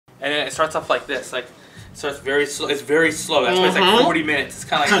and then it starts off like this, like. So it's very slow. It's very slow. That's why it's like 40 minutes. It's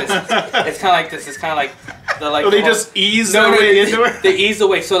kind of like this. It's kind of like this. It's kind of like the like. So they just ease their way into it. They ease the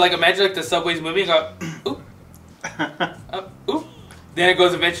way. So like imagine like the subway's moving. Go oop, oop. Then it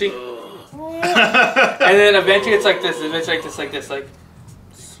goes eventually, and then eventually it's like this. Eventually like this, like this, like.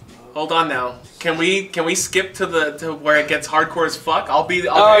 Hold on now. Can we skip to where it gets hardcore as fuck? I'll be. Oh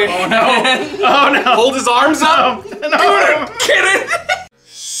no! Oh no! Hold his arms up. No! Kidding.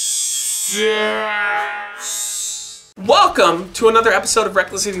 Welcome to another episode of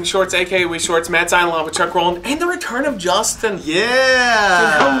Reckless Eating Shorts, aka We Shorts. Matt Zion along with Chuck Roland, and the return of Justin. Yeah.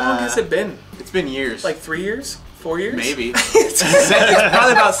 Dude, how long has it been? It's been years. Like 3 years? 4 years? Maybe. It's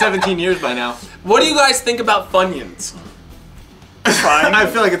probably about 17 years by now. What do you guys think about Funyuns? It's fine. I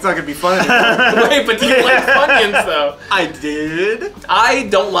feel like it's not gonna be fun anymore. Wait, but do you like Funyuns though? I did. I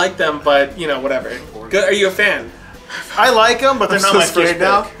don't like them, but you know, whatever. Good. Are you a fan? I like them, but they're not my first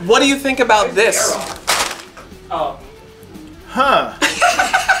now. What do you think about this? Oh. Huh.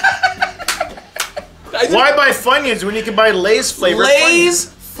 Why buy Funyuns when you can buy Lay's flavored Lay's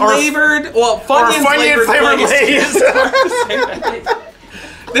flavored, well, Funyuns flavored Lay's.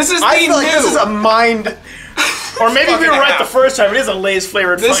 This is I the feel like new. this is a mind. Or maybe we were right the first time. It is a Lay's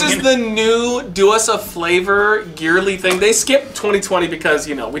flavored Funyun. This is the new do us a flavor yearly thing. They skipped 2020 because,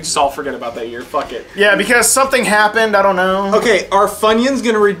 you know, we just all forget about that year. Fuck it. Yeah, because something happened. I don't know. Okay, are Funyuns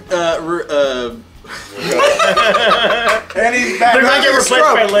gonna And he's back. They're gonna get replaced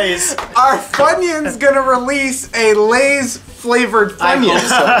by Lay's. Are Funyuns gonna release a Lay's flavored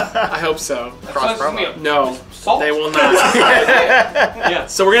Funyuns? I hope so. Cross promo. No. Salt? They will not. Yeah.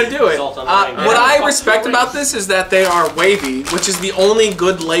 So we're gonna do it. Salt on the ring. What I respect about this is that they are wavy, which is the only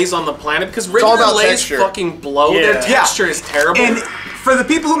good Lays on the planet. Because regular about Lays texture. fucking blow. Yeah. Their texture is terrible. And for the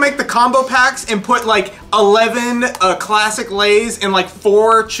people who make the combo packs and put like 11 classic Lays and like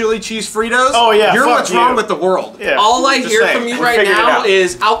 4 chili cheese Fritos, Oh, yeah, you're fuck what's you. wrong with the world. Yeah. all I Just hear saying. from you We right figured it now out.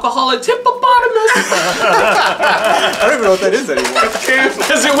 is alcoholic hippopotamus. I don't even know what that is anymore.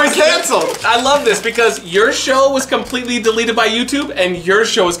 Because it was canceled. I love this because your show was completely deleted by YouTube and your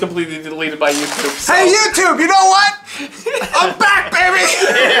show was completely deleted by YouTube. So. Hey YouTube, you know what? I'm back, baby!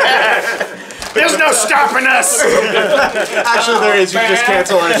 There's no stopping us. Actually, there is. You just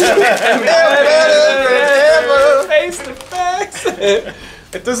cancel our show. Face to face.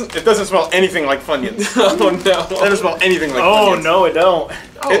 It doesn't smell anything like Funyuns. Oh no. It doesn't smell anything like Oh Funyuns. no, it don't.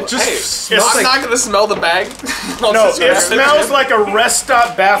 It just Hey, smells I'm like... not gonna smell the bag. No, it smells like a rest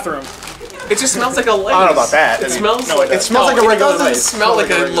stop bathroom. It just smells like a Lay's. I don't know about that. It smells. No, it smells like a regular It doesn't Lay's. smell like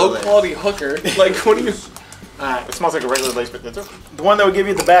a regular low Lay's. quality hooker. Like what do you? It smells like a regular Lay's potato. The one that would give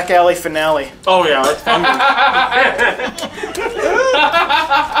you the back alley finale. Oh yeah, that's Funyuns.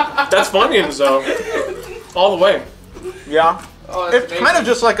 That's Funyuns though. All the way. Yeah. Oh, It's kind of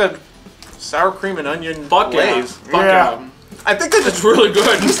just like a sour cream and onion Fuck yeah. Lay's. Fuck Yeah. yeah. I think that It's really good.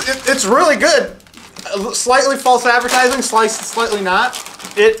 it's really good. Slightly false advertising, slightly not.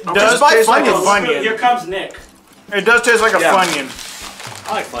 It does just buy taste like a Funyuns. Funyun. Here comes Nick. It does taste like a Yeah. Funyun.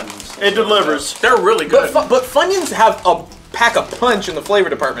 I like Funyuns. It delivers. They're really good. But Funyuns have a pack a punch in the flavor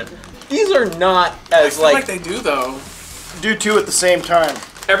department. These are not I as feel like they do though. Do two at the same time.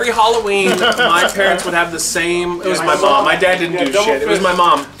 Every Halloween, my parents would have the same. It was my mom. My dad didn't do shit. It was my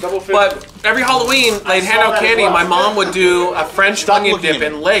mom. But every Halloween, they'd hand out candy. My mom would do a French onion looking dip at me.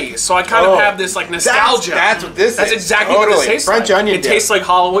 and Lay's. So I kind of have this like nostalgia. That's what this That's is. exactly what this Totally. tastes French like. onion It dip. tastes like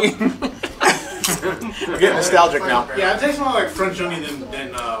Halloween. We're getting nostalgic now. Yeah, it tastes more like French onion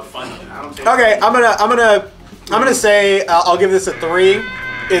than Funyun. I don't taste Okay, I'm gonna say I'll give this a 3.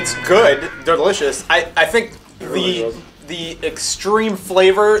 It's good. They're delicious. I think the extreme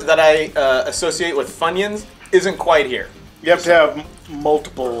flavor that I associate with Funyuns isn't quite here. You have to have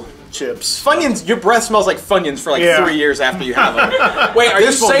multiple chips. Funyuns, your breath smells like Funyuns for like 3 years after you have them. Wait, are you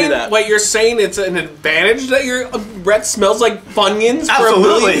This won't do saying? that. Wait, you're saying it's an advantage that your breath smells like Funyuns for a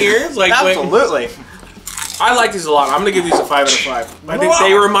million years? Like, wait, Absolutely. I like these a lot. I'm gonna give these a 5 out of 5. I think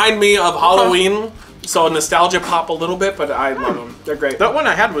they remind me of Halloween, so nostalgia pop a little bit, but I love them. They're great. That one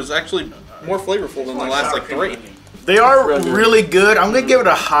I had was actually more flavorful than the last like 3. They are really good. I'm gonna give it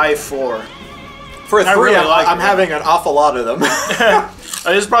a high 4. For a 3, I really like I'm it. having an awful lot of them.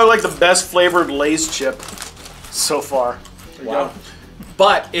 This is probably like the best flavored Lay's chip so far. Wow.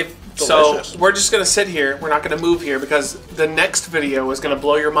 But if Delicious. so, we're just gonna sit here. We're not gonna move here because the next video is gonna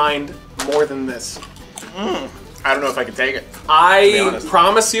blow your mind more than this. I don't know if I can take it. I honest.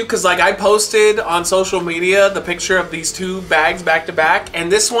 promise you, because like I posted on social media the picture of these 2 bags back to back,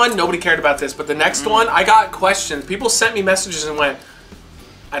 and this one nobody cared about this, but the next one I got questions. People sent me messages and went,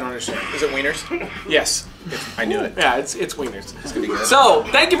 "I don't understand." Is it wieners? Yes. I knew it. Yeah, it's wieners. It's gonna be good. So,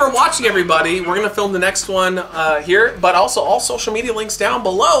 thank you for watching, everybody. We're gonna film the next one here, but also all social media links down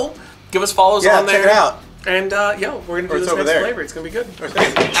below. Give us follows on there. Check it out. And yeah, we're gonna do this next flavor. It's gonna be good.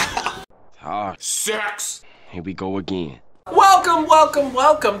 Sex. Here we go again. Welcome, welcome,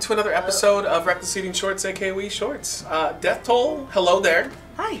 welcome to another episode of Reckless Eating Shorts, aka Wee Shorts. Death Toll, hello there.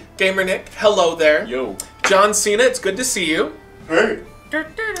 Hi. Gamer Nick, hello there. Yo. John Cena, it's good to see you. Hey.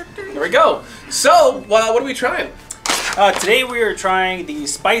 There we go. So, what are we trying? Today we are trying the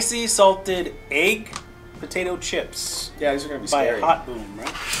spicy salted egg potato chips. Yeah, these are gonna be by scary. Hot Boom, right?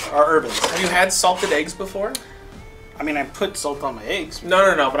 Or Irvins. Have you had salted eggs before? I mean, I put salt on my eggs.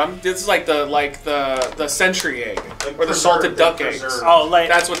 No, but this is like the century egg, or the salted duck eggs. Oh, like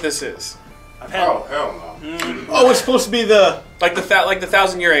That's what this is. I've had. Oh, hell no. Oh, it's supposed to be the... Like the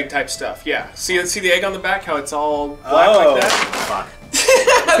 1,000-year egg type stuff. Yeah. See the egg on the back? How it's all black like that? Fuck.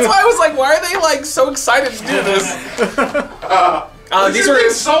 That's why I was like, why are they like so excited to do this? These are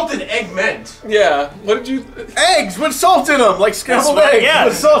salted egg meant. yeah. What did you? Eggs with salt in them, like scrambled That's what- eggs yeah.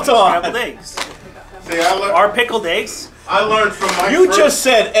 with salt on. Scrambled eggs. See, Or pickled eggs. I learned from my You first- just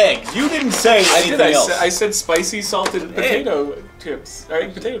said eggs. You didn't say anything else. I said spicy salted potato chips.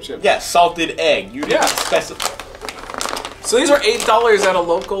 Right? Potato chips. Yeah, salted egg. You didn't Yeah. specify. So these are $8 at a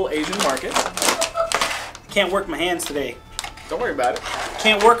local Asian market. Can't work my hands today. Don't worry about it.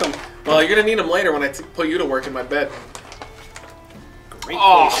 Can't work them. Well, you're gonna need them later when I put you to work in my bed. Great.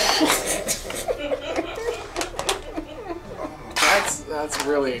 Oh. That's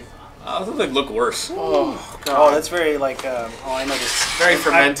really. I think they look worse. Oh god. Oh, that's very like. I know this. Very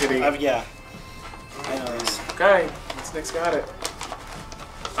fermented-y. Yeah. I know this. Okay, this Nick's got it.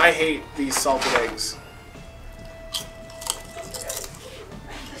 I hate these salted eggs.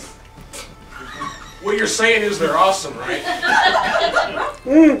 What you're saying is they're awesome, right?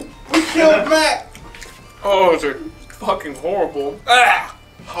 We killed Matt. Oh, they're fucking horrible. Ah!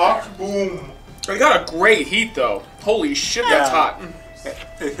 Hot boom. They got a great heat though. Holy shit, that's Yeah. hot.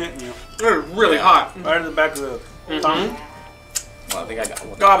 Yeah. They're really hot. Right in the back of the tongue. Well, I think I got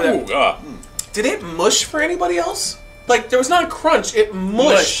one. God, Ooh, did it mush for anybody else? Like, there was not a crunch, it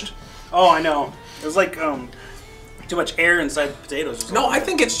mushed. Oh, I know. It was like too much air inside the potatoes. Or something. No, I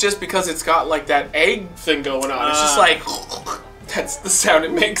think it's just because it's got like that egg thing going on. It's just like, that's the sound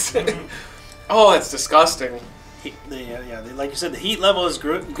it makes. Oh, that's disgusting. Like you said, the heat level is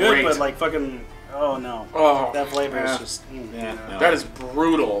good, Great. but like fucking. Oh no. Oh, That flavor Yeah. is just. Yeah, no. that is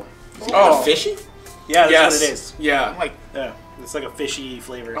brutal. Oh, fishy? Yeah, that's Yes. what it is. Yeah. Like, Yeah, it's like a fishy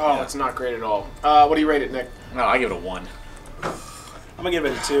flavor. Oh, Yeah. it's not great at all. What do you rate it, Nick? no, I give it a 1. I'm gonna give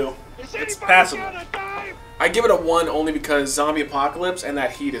it a 2. It's passable. I give it a 1 only because zombie apocalypse and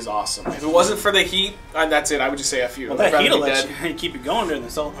that heat is awesome. If it wasn't for the heat, that's it. I would just say a few. Well, that heat will let you keep it going during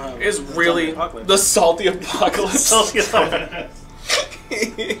the salt. Is really the salty apocalypse.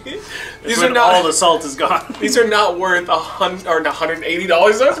 These are when not all the salt is gone. These are not worth $180. I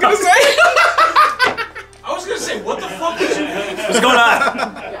was gonna say. I was gonna say, what the fuck is What's going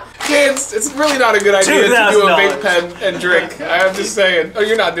on? Kids, it's really not a good idea to do a $2,000. vape pen and drink. I'm just saying. Oh,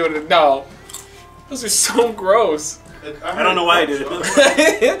 you're not doing it. No. Those are so gross. I don't know why I did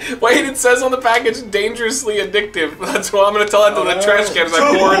it. Wait, it says on the package, dangerously addictive. That's why I'm going to tell that to the trash can as I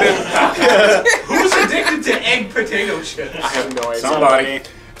pour it in. Who's addicted to egg potato chips? I have no idea. Somebody.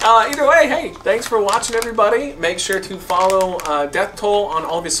 Either way, hey, thanks for watching, everybody. Make sure to follow Death Toll on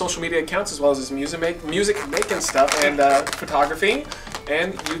all of his social media accounts, as well as his music making stuff and photography,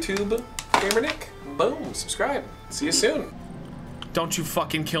 and YouTube Gamer Nick. Boom, subscribe. See you soon. Don't you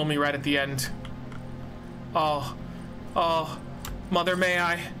fucking kill me right at the end. Oh, mother may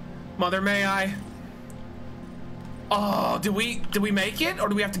I, mother may I. Oh, did we make it, or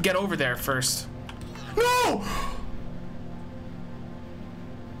do we have to get over there first? No!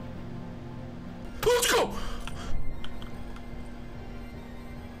 Let's go!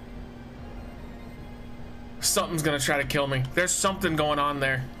 Something's gonna try to kill me. There's something going on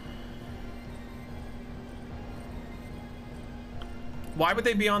there. Why would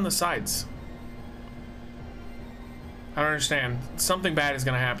they be on the sides? I don't understand. Something bad is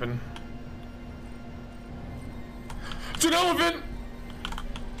gonna happen. It's an elephant!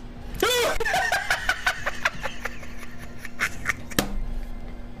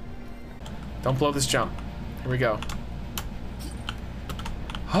 Don't blow this jump. Here we go.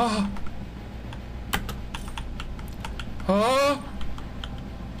 Oh.